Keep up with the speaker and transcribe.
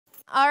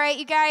All right,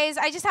 you guys,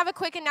 I just have a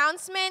quick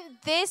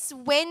announcement. This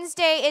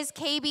Wednesday is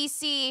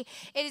KBC.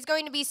 It is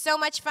going to be so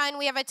much fun.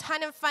 We have a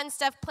ton of fun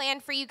stuff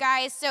planned for you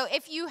guys. So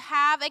if you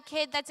have a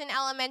kid that's in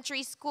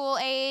elementary school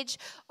age,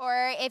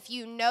 or if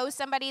you know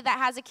somebody that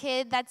has a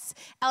kid that's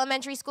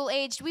elementary school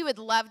aged, we would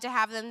love to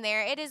have them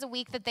there. It is a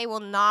week that they will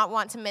not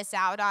want to miss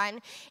out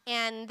on.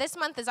 And this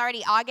month is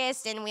already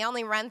August, and we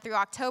only run through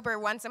October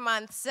once a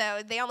month,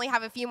 so they only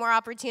have a few more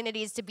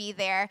opportunities to be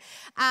there.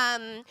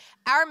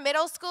 Our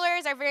middle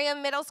schoolers, our very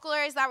own middle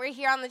schoolers, that were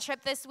here on the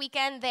trip this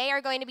weekend, they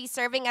are going to be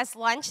serving us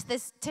lunch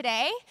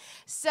today.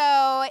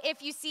 So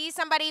if you see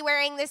somebody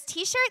wearing this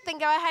t-shirt, then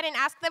go ahead and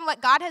ask them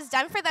what God has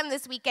done for them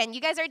this weekend.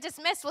 You guys are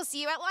dismissed. We'll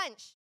see you at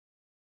lunch.